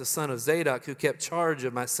Levites, the son of Zadok, who kept charge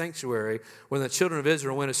of my sanctuary, when the children of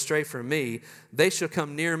Israel went astray from me, they shall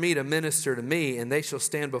come near me to minister to me, and they shall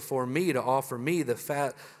stand before me to offer me the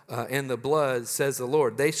fat and the blood, says the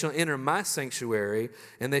Lord. They shall enter my sanctuary,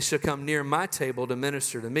 and they shall come near my table to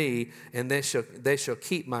minister to me, and they shall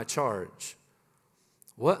keep my charge."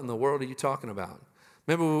 What in the world are you talking about?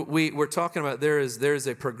 Remember, we're talking about there is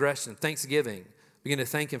a progression. Thanksgiving. Begin to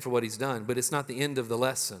thank Him for what He's done, but it's not the end of the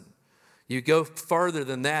lesson. You go further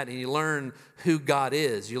than that, and you learn who God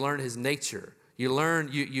is. You learn His nature. You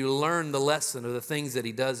learn the lesson of the things that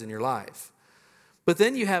He does in your life. But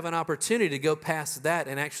then you have an opportunity to go past that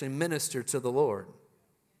and actually minister to the Lord.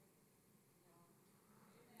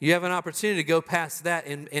 You have an opportunity to go past that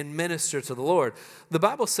and minister to the Lord. The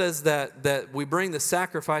Bible says that we bring the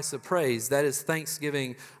sacrifice of praise, that is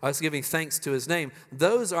thanksgiving, us giving thanks to His name.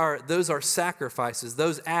 Those are sacrifices.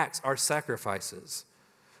 Those acts are sacrifices.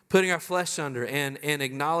 Putting our flesh under and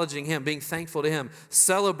acknowledging Him, being thankful to Him,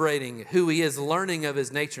 celebrating who He is, learning of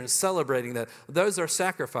His nature and celebrating that. Those are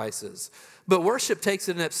sacrifices. But worship takes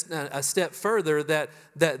it a step further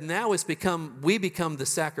that now we become the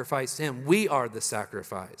sacrifice to Him. We are the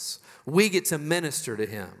sacrifice. We get to minister to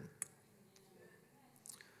Him.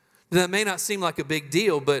 That may not seem like a big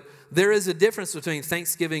deal, but there is a difference between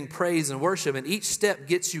thanksgiving, praise, and worship, and each step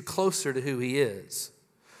gets you closer to who He is.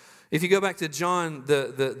 If you go back to John,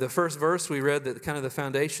 the first verse we read, that kind of the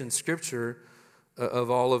foundation scripture of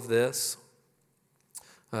all of this,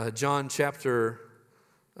 John chapter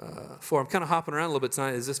 4. I'm kind of hopping around a little bit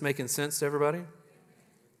tonight. Is this making sense to everybody?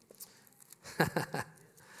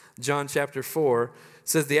 John chapter 4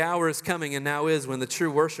 says, "The hour is coming and now is when the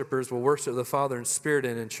true worshipers will worship the Father in spirit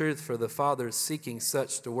and in truth, for the Father is seeking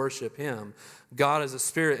such to worship Him. God is a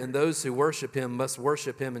spirit, and those who worship Him must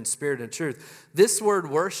worship Him in spirit and truth." This word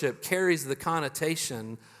worship carries the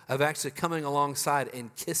connotation of actually coming alongside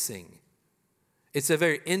and kissing. It's a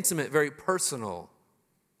very intimate, very personal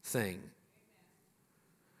thing.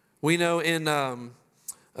 We know in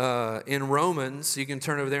in Romans, you can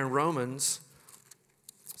turn over there in Romans,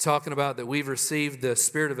 talking about that we've received the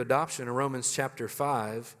spirit of adoption in Romans chapter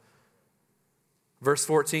 5. Verse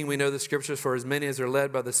 14, we know the scriptures, for as many as are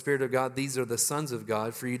led by the Spirit of God, these are the sons of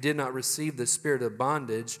God. For you did not receive the spirit of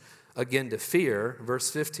bondage, again to fear.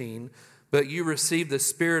 Verse 15, but you received the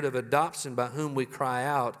spirit of adoption by whom we cry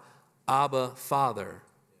out, Abba, Father.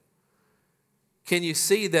 Can you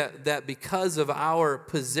see that because of our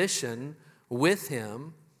position with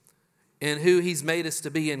Him and who He's made us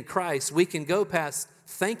to be in Christ, we can go past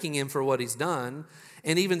thanking Him for what He's done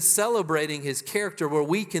and even celebrating His character, where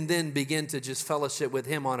we can then begin to just fellowship with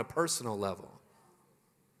Him on a personal level.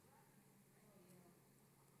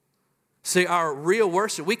 See, our real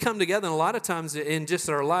worship, we come together, and a lot of times in just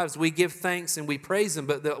our lives, we give thanks and we praise Him,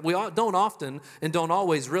 but we don't often and don't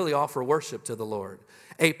always really offer worship to the Lord.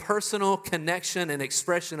 A personal connection and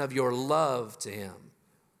expression of your love to Him.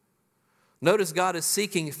 Notice God is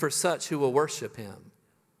seeking for such who will worship Him.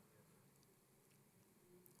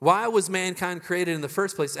 Why was mankind created in the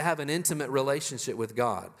first place? To have an intimate relationship with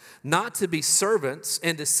God. Not to be servants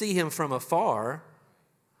and to see Him from afar,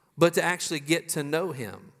 but to actually get to know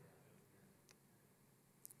Him.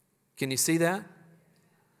 Can you see that?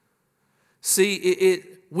 See,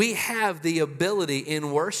 we have the ability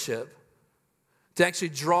in worship to actually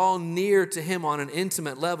draw near to Him on an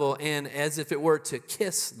intimate level, and as if it were to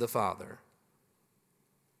kiss the Father.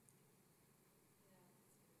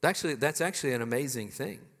 That's actually an amazing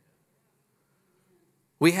thing.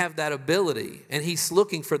 We have that ability, and He's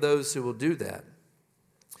looking for those who will do that.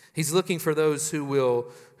 He's looking for those who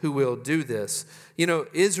will do this. You know,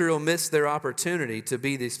 Israel missed their opportunity to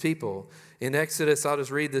be these people. In Exodus, I'll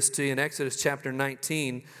just read this to you. In Exodus chapter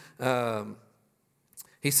 19,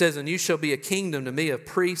 He says, and you shall be a kingdom to me, a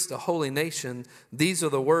priest, a holy nation. These are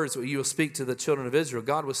the words that you will speak to the children of Israel.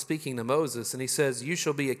 God was speaking to Moses, and He says, you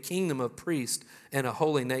shall be a kingdom of priests and a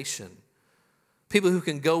holy nation. People who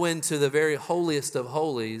can go into the very holiest of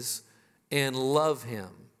holies and love Him,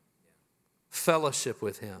 fellowship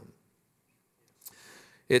with Him.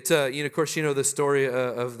 Of course, you know the story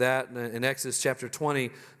of that in Exodus chapter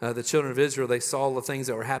 20. The children of Israel, they saw the things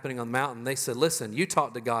that were happening on the mountain. They said, listen, you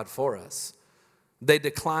talk to God for us. They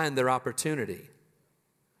declined their opportunity.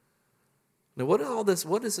 Now, what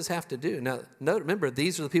does this have to do? Now, remember,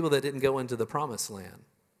 these are the people that didn't go into the promised land.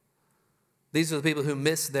 These are the people who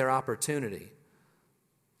missed their opportunity.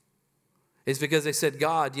 It's because they said,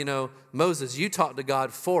 God, Moses, you talk to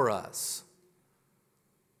God for us.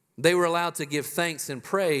 They were allowed to give thanks and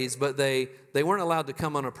praise, but they weren't allowed to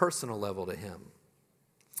come on a personal level to Him.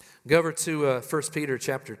 Go over to 1 Peter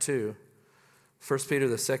chapter 2. 1 Peter,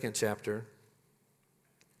 the 2nd chapter.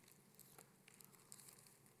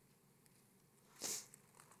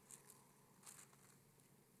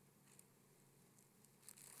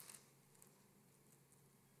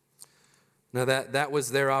 Now that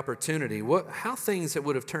was their opportunity. How things that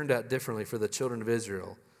would have turned out differently for the children of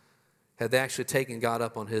Israel had they actually taken God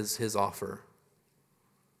up on his offer.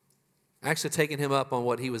 Actually taken Him up on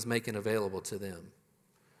what He was making available to them.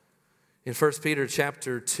 In 1 Peter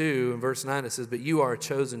chapter 2 and verse 9 it says, but you are a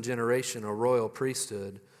chosen generation, a royal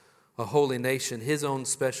priesthood, a holy nation, His own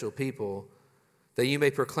special people, that you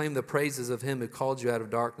may proclaim the praises of Him who called you out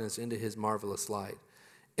of darkness into His marvelous light.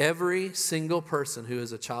 Every single person who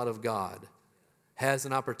is a child of God has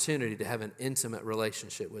an opportunity to have an intimate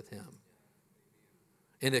relationship with Him.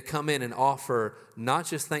 And to come in and offer not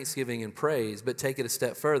just thanksgiving and praise, but take it a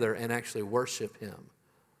step further and actually worship Him.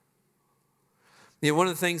 One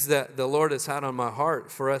of the things that the Lord has had on my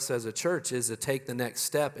heart for us as a church is to take the next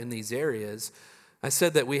step in these areas. I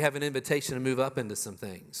said that we have an invitation to move up into some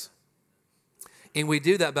things. And we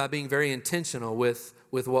do that by being very intentional with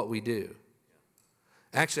what we do.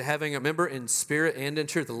 Actually having, remember, in spirit and in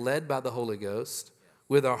truth, led by the Holy Ghost,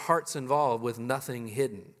 with our hearts involved, with nothing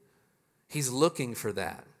hidden. He's looking for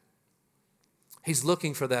that. He's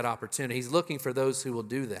looking for that opportunity. He's looking for those who will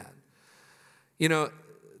do that.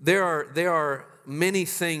 There are many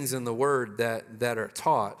things in the Word that are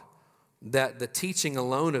taught, that the teaching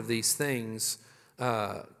alone of these things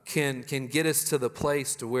can get us to the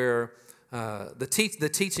place to where the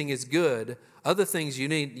teaching is good. Other things you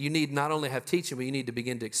need not only have teaching, but you need to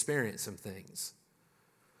begin to experience some things.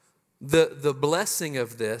 The blessing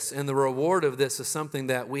of this and the reward of this is something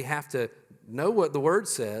that we have to know what the Word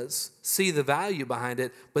says, see the value behind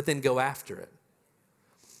it, but then go after it.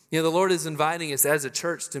 The Lord is inviting us as a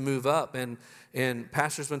church to move up, and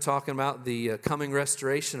Pastor's been talking about the coming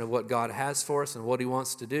restoration of what God has for us and what He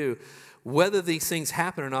wants to do. Whether these things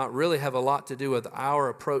happen or not really have a lot to do with our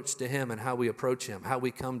approach to Him and how we approach Him, how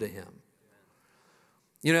we come to Him.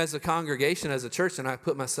 You know, as a congregation, as a church, and I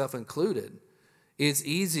put myself included, it's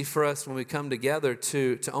easy for us when we come together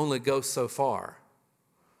to only go so far,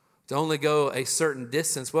 to only go a certain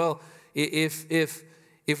distance. Well,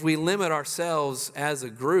 if we limit ourselves as a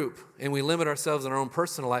group and we limit ourselves in our own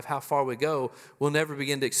personal life, how far we go, we'll never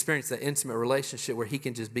begin to experience that intimate relationship where he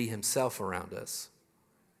can just be himself around us.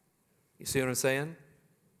 You see what I'm saying?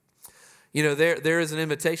 You know, there is an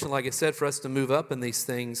invitation, like I said, for us to move up in these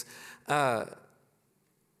things. There's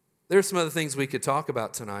some other things we could talk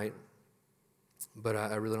about tonight, but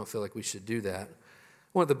I really don't feel like we should do that.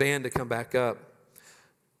 I want the band to come back up.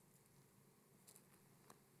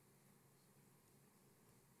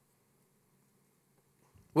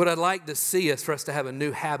 What I'd like to see is for us to have a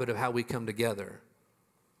new habit of how we come together.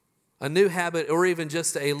 A new habit, or even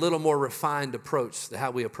just a little more refined approach to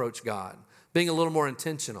how we approach God. Being a little more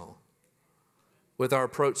intentional with our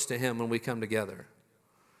approach to him when we come together.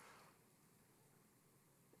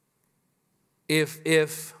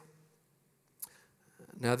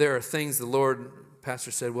 Now there are things the Lord,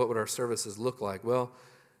 Pastor said, what would our services look like? Well,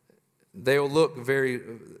 they'll look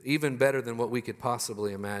even better than what we could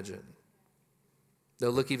possibly imagine.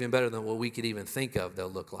 They'll look even better than what we could even think of they'll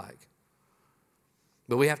look like.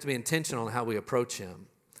 But we have to be intentional in how we approach him.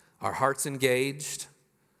 Our hearts engaged,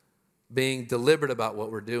 being deliberate about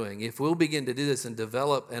what we're doing. If we'll begin to do this and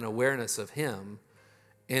develop an awareness of him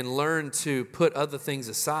and learn to put other things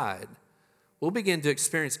aside, we'll begin to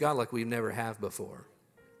experience God like we never have before.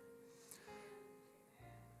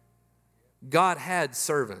 God had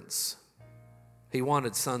servants. He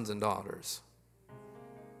wanted sons and daughters.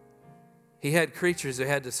 He had creatures who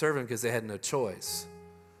had to serve him because they had no choice.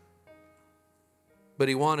 But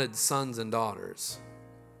he wanted sons and daughters.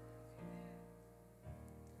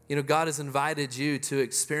 You know, God has invited you to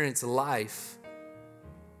experience life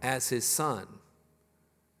as his son.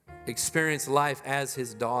 Experience life as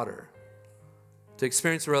his daughter. To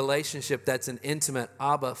experience a relationship that's an intimate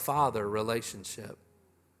Abba Father relationship.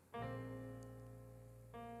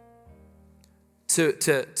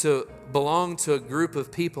 To belong to a group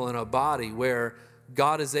of people in a body where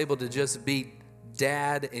God is able to just be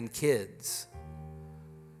dad and kids.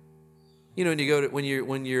 You know, when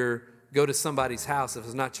you go to somebody's house, if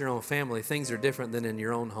it's not your own family, things are different than in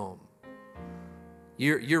your own home.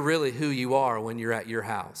 You're really who you are when you're at your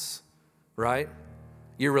house, right?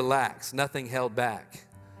 You're relaxed, nothing held back.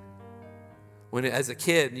 When as a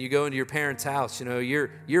kid you go into your parents' house, you know,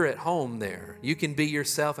 you're at home there. You can be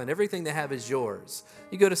yourself and everything they have is yours.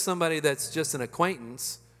 You go to somebody that's just an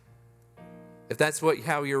acquaintance, if that's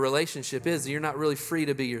how your relationship is, you're not really free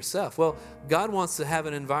to be yourself. Well, God wants to have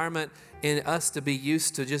an environment in us to be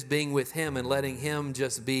used to just being with him and letting him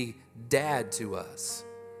just be dad to us.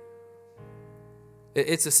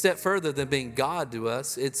 It's a step further than being God to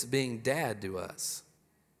us. It's being dad to us.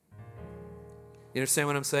 You understand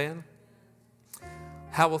what I'm saying?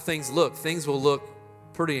 How will things look? Things will look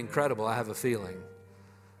pretty incredible, I have a feeling.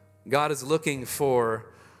 God is looking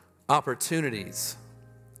for opportunities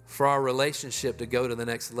for our relationship to go to the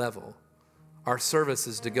next level, our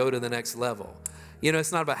services to go to the next level. You know,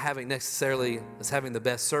 it's not about having the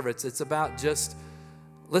best service. It's about just,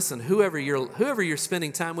 listen, whoever you're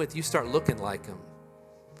spending time with, you start looking like them.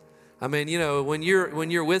 I mean, you know, when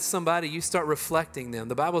you're with somebody, you start reflecting them.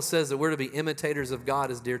 The Bible says that we're to be imitators of God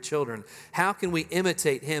as dear children. How can we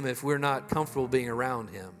imitate him if we're not comfortable being around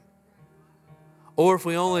him? Or if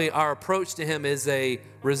our approach to him is a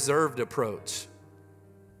reserved approach.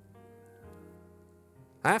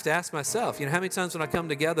 I have to ask myself, you know, how many times when I come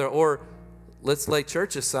together, or let's lay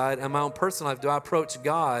church aside, in my own personal life, do I approach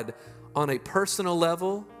God on a personal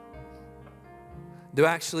level? Do I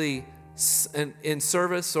actually in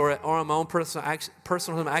service or on my own personal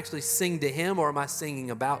actually sing to him, or am I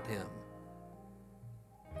singing about him?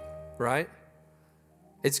 Right?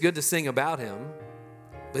 It's good to sing about him,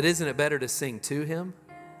 but isn't it better to sing to him?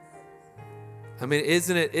 I mean,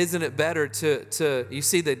 isn't it better to you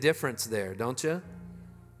see the difference there, don't you?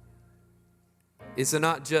 Is to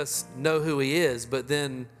not just know who he is, but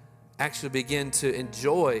then actually begin to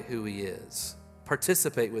enjoy who he is,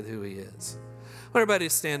 participate with who he is. I want everybody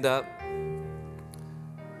to stand up.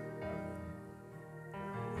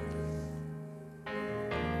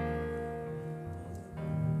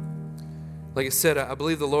 Like I said, I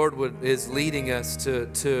believe the Lord is leading us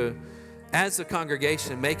to, as a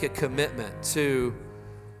congregation, make a commitment to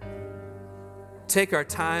take our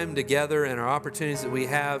time together and our opportunities that we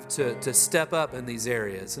have to step up in these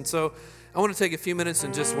areas. And so I want to take a few minutes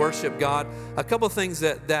and just worship God. A couple of things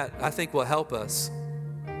that I think will help us.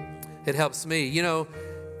 It helps me. You know,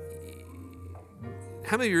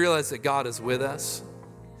 how many of you realize that God is with us?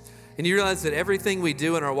 And you realize that everything we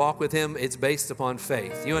do in our walk with him, it's based upon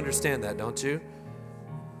faith. You understand that, don't you?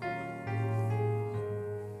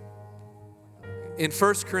 In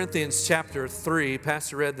 1 Corinthians chapter 3,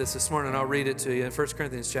 Pastor read this morning, I'll read it to you. In 1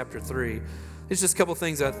 Corinthians chapter 3, there's just a couple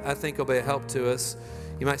things I think will be a help to us.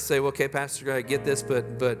 You might say, well, okay, Pastor, I get this,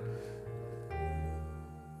 but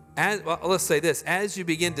let's say this. As you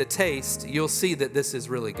begin to taste, you'll see that this is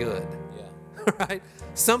really good. Yeah. Right?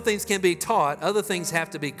 Some things can be taught. Other things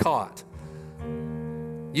have to be caught.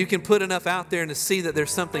 You can put enough out there and to see that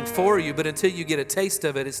there's something for you, but until you get a taste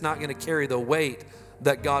of it, it's not going to carry the weight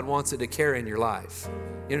that God wants it to carry in your life.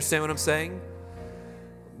 You understand what I'm saying?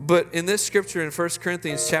 But in this scripture in 1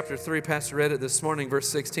 Corinthians chapter 3, Pastor read it this morning, verse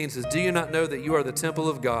 16, says, do you not know that you are the temple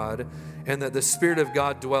of God and that the Spirit of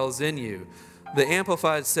God dwells in you? The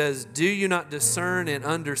Amplified says, do you not discern and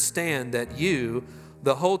understand that you,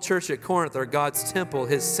 the whole church at Corinth, are God's temple,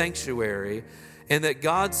 his sanctuary, and that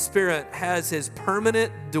God's Spirit has his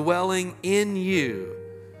permanent dwelling in you?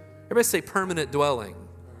 Everybody say permanent dwelling.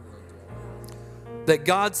 That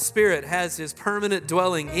God's Spirit has his permanent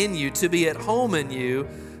dwelling in you, to be at home in you,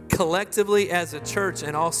 collectively as a church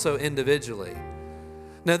and also individually.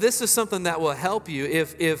 Now, this is something that will help you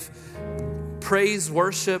if praise,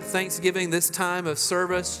 worship, thanksgiving, this time of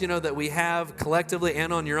service, that we have collectively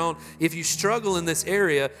and on your own. If you struggle in this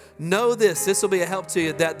area, know this will be a help to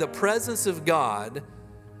you, that the presence of God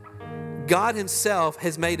himself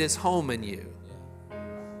has made his home in you.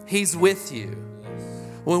 He's with you.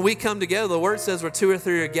 When we come together, the word says where 2 or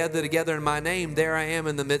 3 are gathered together in my name, there I am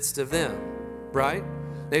in the midst of them, right?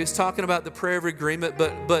 Now, he was talking about the prayer of agreement,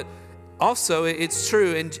 but also it's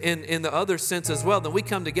true in the other sense as well, that we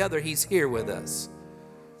come together, he's here with us.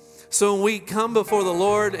 So when we come before the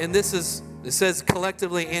Lord, and it says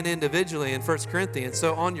collectively and individually in 1 Corinthians,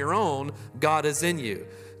 so on your own, God is in you.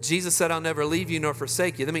 Jesus said, I'll never leave you nor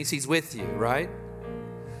forsake you. That means he's with you, right?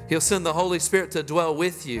 He'll send the Holy Spirit to dwell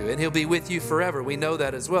with you, and he'll be with you forever. We know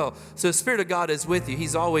that as well. So the Spirit of God is with you.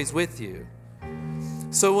 He's always with you.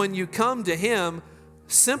 So when you come to him,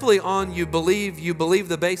 simply on you believe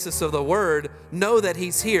the basis of the word, know that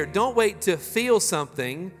he's here. Don't wait to feel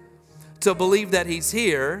something to believe that he's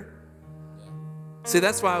here. See,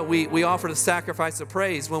 that's why we offer the sacrifice of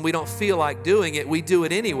praise. When we don't feel like doing it, we do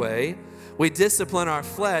it anyway. We discipline our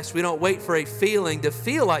flesh. We don't wait for a feeling to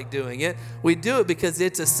feel like doing it. We do it because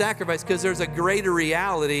it's a sacrifice, because there's a greater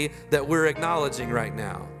reality that we're acknowledging right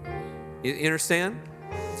now. You understand?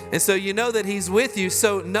 And so you know that he's with you.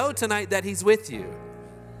 So know tonight that he's with you.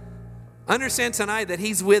 Understand tonight that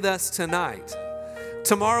he's with us tonight.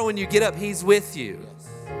 Tomorrow when you get up, he's with you.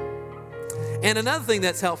 And another thing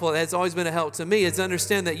that's helpful, that's always been a help to me, is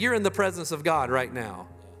understand that you're in the presence of God right now.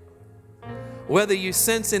 Whether you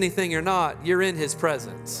sense anything or not, you're in his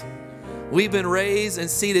presence. We've been raised and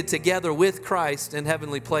seated together with Christ in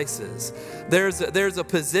heavenly places. There's a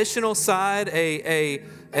positional side, a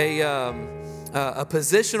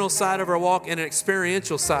positional side of our walk, and an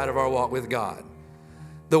experiential side of our walk with God.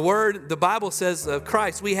 The Bible says of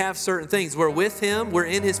Christ, we have certain things. We're with him, we're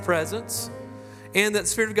in his presence, and that the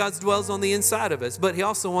Spirit of God dwells on the inside of us. But he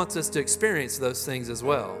also wants us to experience those things as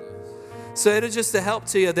well. So it is just a help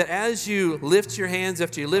to you that as you lift your hands,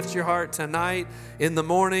 after you lift your heart tonight, in the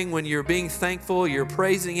morning when you're being thankful, you're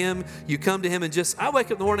praising him, you come to him and I wake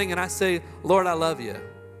up in the morning and I say, Lord, I love you.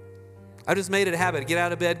 I just made it a habit to get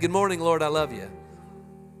out of bed. Good morning, Lord, I love you.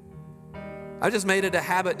 I just made it a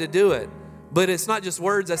habit to do it. But it's not just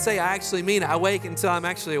words I say, I actually mean it. I wake until I'm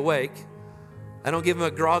actually awake. I don't give him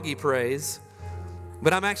a groggy praise,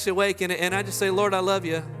 but I'm actually awake and I just say, Lord, I love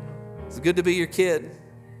you. It's good to be your kid.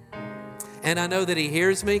 And I know that he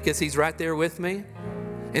hears me because he's right there with me.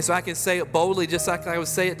 And so I can say it boldly, just like I would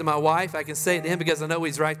say it to my wife. I can say it to him because I know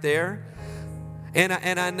he's right there. And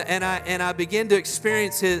I begin to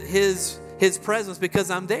experience his presence because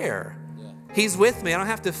I'm there. He's with me. I don't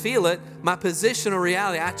have to feel it. My positional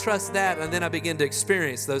reality, I trust that, and then I begin to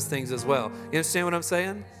experience those things as well. You understand what I'm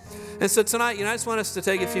saying? And so tonight, I just want us to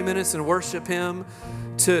take a few minutes and worship him,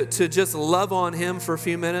 to just love on him for a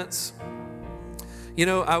few minutes.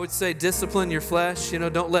 I would say discipline your flesh.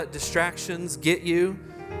 Don't let distractions get you.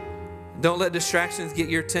 Don't let distractions get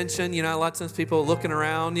your attention. A lot of times people looking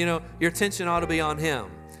around, your attention ought to be on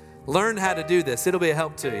him. Learn how to do this. It'll be a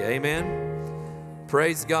help to you. Amen.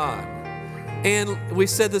 Praise God. And we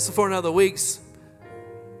said this before in other weeks.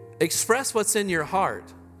 Express what's in your heart.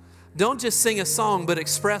 Don't just sing a song, but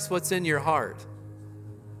express what's in your heart.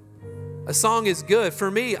 A song is good.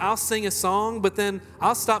 For me, I'll sing a song, but then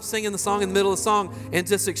I'll stop singing the song in the middle of the song and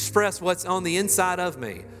just express what's on the inside of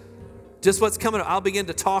me. Just what's coming up. I'll begin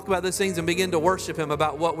to talk about those things and begin to worship him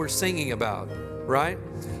about what we're singing about. right?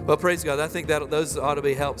 Well, praise God. I think that those ought to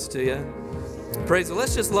be helps to you. Praise God.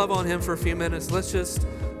 Let's just love on him for a few minutes. Let's just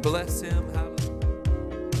bless him.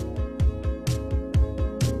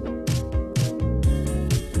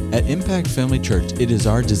 At Impact Family Church, it is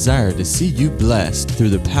our desire to see you blessed through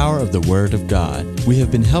the power of the Word of God. We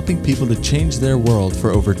have been helping people to change their world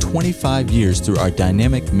for over 25 years through our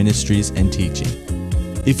dynamic ministries and teaching.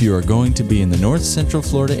 If you are going to be in the North Central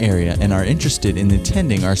Florida area and are interested in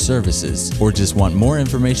attending our services, or just want more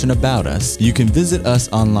information about us, you can visit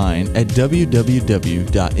us online at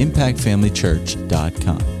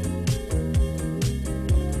www.impactfamilychurch.com.